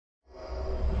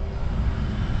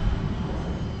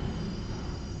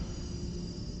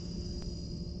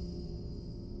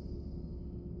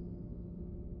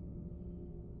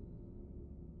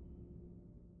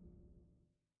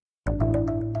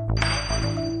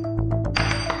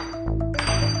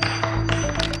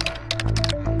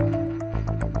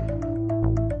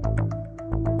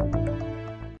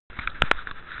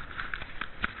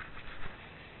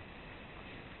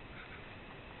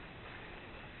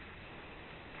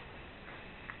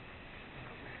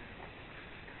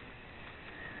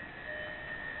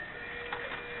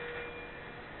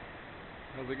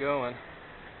it going?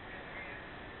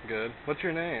 Good. What's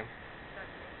your name?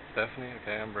 Stephanie?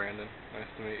 Okay, I'm Brandon. Nice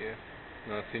to meet you.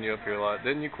 No, I've seen you up here a lot.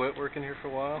 Didn't you quit working here for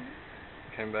a while?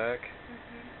 Came back?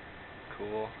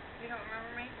 Cool. You don't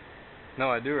remember me? No,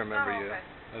 I do remember you. Okay.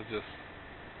 I was just,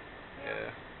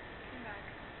 yeah. Came back.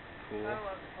 Cool. I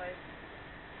love the place.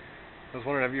 I was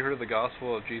wondering, have you heard of the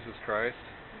gospel of Jesus Christ?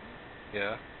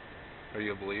 Yeah? Are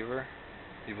you a believer?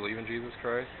 You believe in Jesus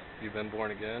Christ? You've been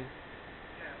born again?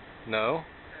 No. No?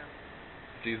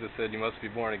 Jesus said you must be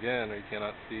born again or you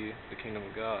cannot see the kingdom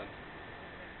of God.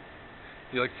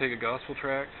 Do you like to take a gospel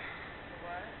tract?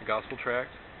 What? A gospel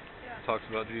tract? Yeah. It talks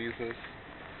about Jesus.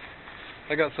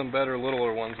 I got some better,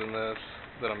 littler ones than this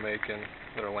that I'm making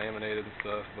that are laminated and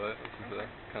stuff, but this is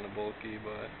kind of bulky,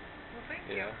 but well, thank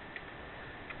yeah. you.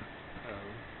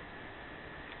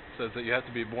 Says that you have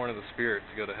to be born of the Spirit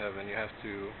to go to heaven. You have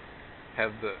to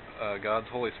have the God's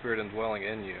Holy Spirit indwelling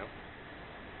in you.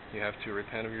 You have to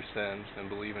repent of your sins and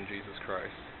believe in Jesus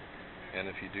Christ. And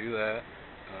if you do that,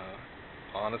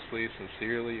 honestly,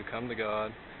 sincerely, you come to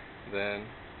God, then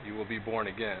you will be born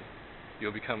again.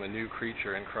 You'll become a new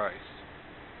creature in Christ.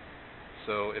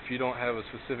 So if you don't have a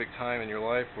specific time in your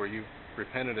life where you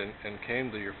repented and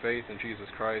came to your faith in Jesus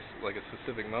Christ, like a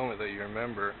specific moment that you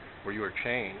remember where you were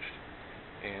changed,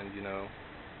 and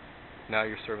now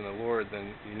you're serving the Lord,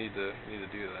 then you need to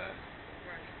do that.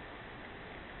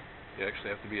 You actually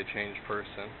have to be a changed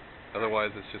person.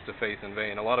 Otherwise, it's just a faith in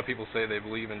vain. A lot of people say they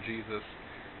believe in Jesus,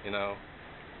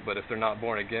 but if they're not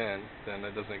born again, then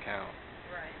it doesn't count.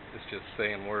 Right. It's just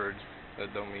saying words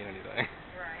that don't mean anything.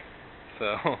 Right.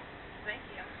 So. Thank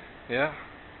you. Yeah.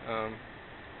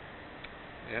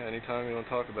 Yeah. Anytime you want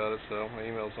to talk about it, so my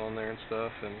email's on there and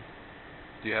stuff. And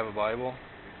do you have a Bible?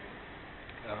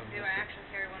 Do I actually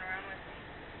carry one around with me?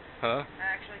 Huh? I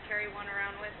actually carry one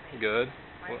around with me. Good.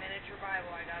 My miniature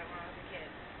Bible. I got it when I was a kid.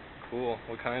 Cool.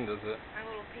 What kind is it? My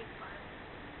little pink Bible.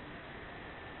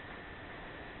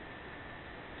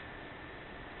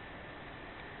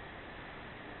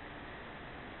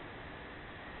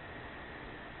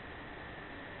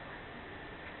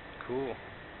 Cool.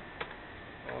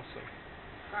 Awesome.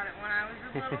 Got it when I was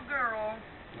a little girl.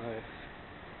 Nice.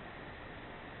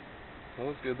 Well,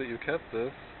 it's good that you kept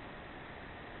this.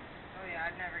 Oh yeah,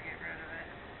 I'd never get rid of it.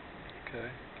 Okay.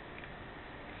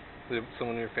 Did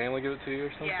someone in your family give it to you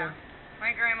or something? Yeah.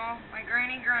 My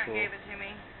granny grunt Cool. gave it to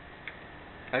me.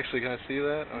 Actually, can I see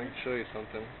that? I can show you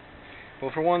something.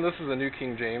 Well, for one, this is a New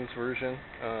King James version.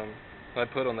 I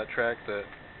put on that tract that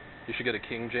you should get a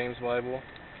King James Bible.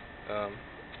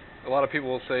 A lot of people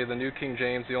will say the New King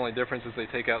James, the only difference is they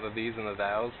take out the these and the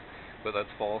thous, but that's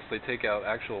false. They take out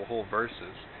actual whole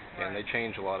verses, and they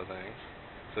change a lot of things.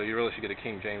 So you really should get a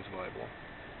King James Bible.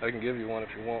 I can give you one if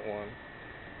you want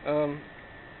one.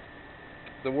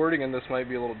 The wording in this might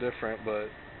be a little different, but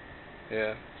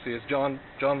yeah. See, it's John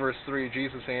verse 3,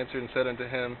 Jesus answered and said unto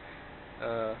him,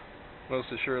 most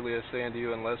assuredly I say unto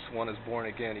you, unless one is born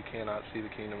again, he cannot see the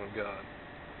kingdom of God.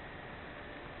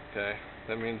 Okay,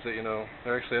 that means that,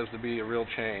 there actually has to be a real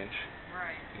change.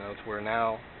 Right. It's where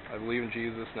now I believe in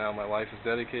Jesus, now my life is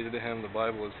dedicated to him, the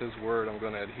Bible is his word, I'm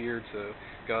going to adhere to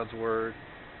God's word,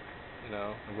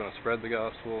 I'm going to spread the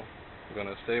gospel, I'm going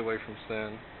to stay away from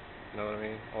sin, you know what I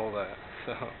mean, all that.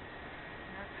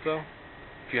 So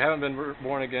if you haven't been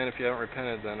born again, if you haven't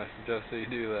repented, then I suggest that you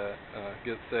do that,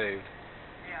 get saved.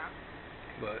 Yeah.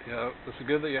 But, it's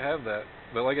good that you have that.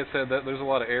 But like I said, there's a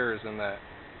lot of errors in that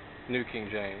New King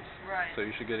James. Right. So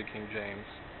you should get a King James.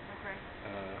 Okay.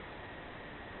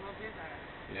 We'll do that.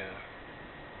 Yeah.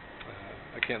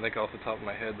 I can't think off the top of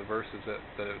my head the verses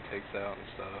that it takes out and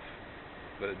stuff,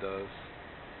 but it does.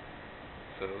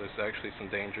 So there's actually some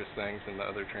dangerous things in the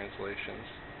other translations.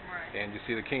 Right. And you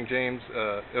see the King James,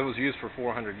 it was used for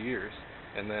 400 years,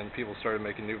 and then people started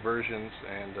making new versions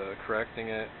and correcting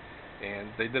it, and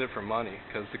they did it for money,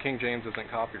 because the King James isn't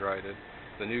copyrighted.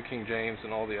 The New King James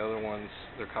and all the other ones,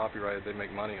 they're copyrighted, they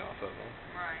make money off of them.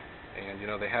 Right. And,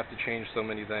 they have to change so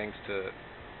many things to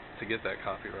get that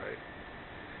copyright.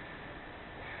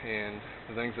 And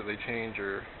the things that they change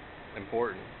are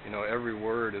important. Every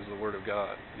word is the word of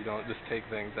God. You don't just take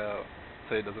things out,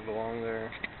 say it doesn't belong there.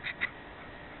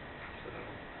 So,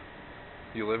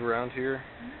 you live around here?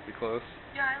 You close?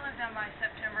 Yeah, I live down by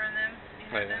September and them. You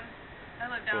know them? I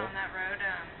live down on that road,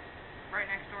 right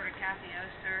next door to Kathy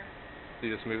Oster. You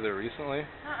just moved there recently?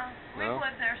 We've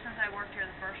lived there since I worked here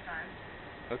the first time.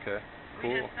 Okay,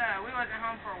 cool. We wasn't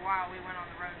home for a while. We went on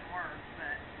the road and worked,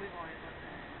 but we've always lived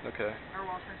there. Okay. Or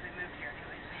well, since we moved here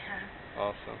anyways.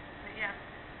 Awesome. But yeah.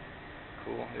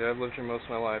 Cool. Yeah, I've lived here most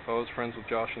of my life. I was friends with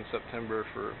Josh in September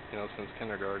for, since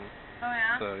kindergarten. Oh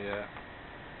yeah? So yeah.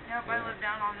 Yep, I live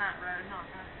down on that road, not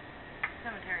the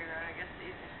cemetery road, I guess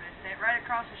the easiest way to say it. Right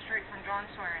across the street from John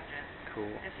Swearingen.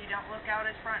 Cool. If you don't look out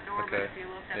his front door, Okay. but if you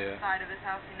looked at the side of his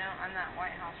house, you know, on that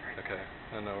white house right there. Okay,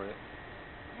 I know where it.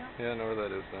 Yep. Yeah, I know where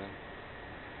that is then.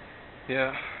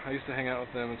 Yeah, I used to hang out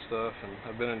with them and stuff, and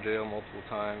I've been in jail multiple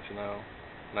times, you know.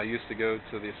 And I used to go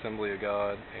to the Assembly of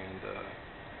God, and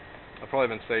I've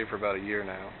probably been saved for about a year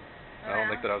now. I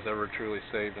don't think that I was ever truly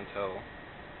saved until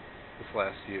this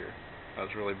last year. I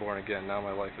was really born again. Now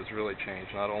my life has really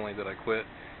changed. Not only did I quit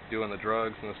doing the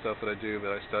drugs and the stuff that I do,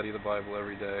 but I study the Bible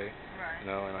every day, Right. you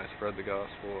know, and I spread the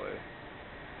gospel.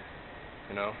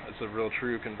 You know, it's a real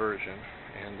true conversion,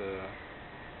 and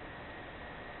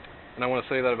I want to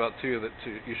say that about too, that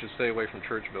you should stay away from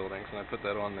church buildings, and I put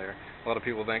that on there. A lot of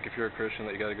people think if you're a Christian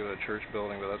that you got to go to a church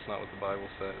building, but that's not what the Bible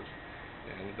says.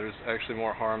 And there's actually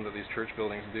more harm that these church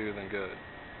buildings do than good.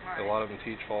 Right. A lot of them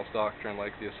teach false doctrine,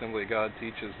 like the Assembly of God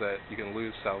teaches that you can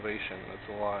lose salvation.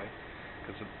 That's a lie,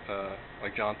 because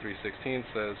like John 3:16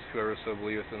 says, "Whoever so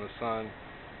believeth in the Son,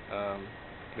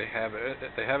 they have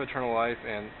eternal life,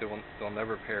 and they'll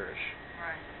never perish."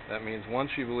 Right. That means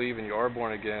once you believe and you are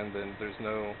born again, then there's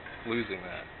no losing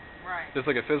that. Right. Just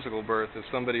like a physical birth, if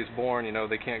somebody's born, you know,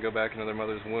 they can't go back into their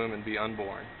mother's womb and be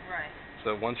unborn. Right.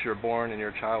 So once you're born and you're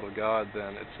a child of God,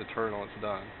 then it's eternal, it's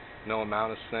done. No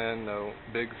amount of sin, no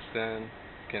big sin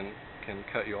can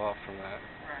cut you off from that.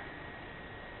 Right.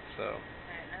 So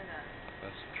I didn't know that.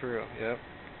 that's true, yep.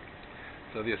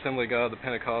 So the Assembly of God, the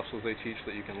Pentecostals, they teach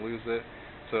that you can lose it.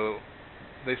 So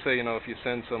they say, you know, if you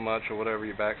sin so much or whatever,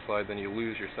 you backslide, then you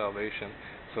lose your salvation.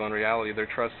 So in reality, they're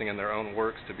trusting in their own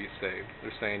works to be saved.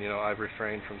 They're saying, you know, I've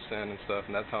refrained from sin and stuff,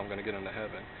 and that's how I'm going to get into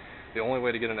heaven. The only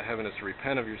way to get into heaven is to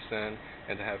repent of your sin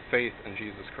and to have faith in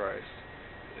Jesus Christ.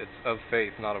 It's of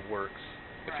faith, not of works.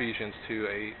 Right. Ephesians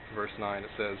 2:8, verse 9, it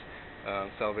says,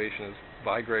 salvation is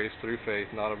by grace through faith,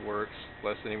 not of works,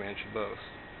 lest any man should boast.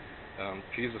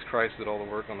 Jesus Christ did all the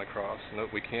work on the cross. No,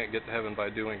 we can't get to heaven by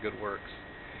doing good works.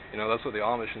 You know, that's what the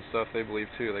Amish and stuff, they believe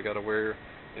too. They got to wear,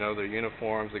 you know, their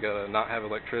uniforms. They got to not have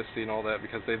electricity and all that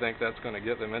because they think that's going to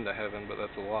get them into heaven, but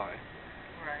that's a lie.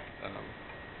 Right.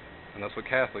 And that's what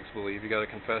Catholics believe. You got to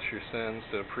confess your sins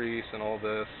to a priest and all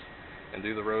this, and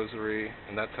do the rosary,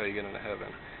 and that's how you get into heaven.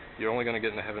 You're only going to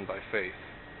get into heaven by faith,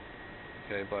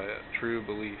 okay, by a true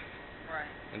belief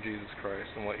in Jesus Christ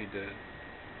and what He did.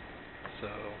 So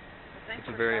it's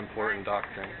a very important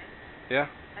doctrine. Yeah.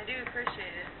 I do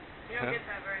appreciate it. You don't get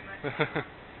that very much.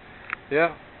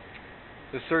 Yeah.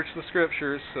 Just search the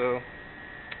scriptures. So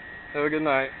have a good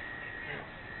night.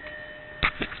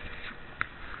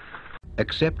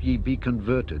 Except ye be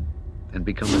converted and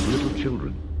become as little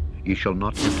children, ye shall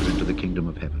not enter into the kingdom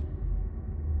of heaven.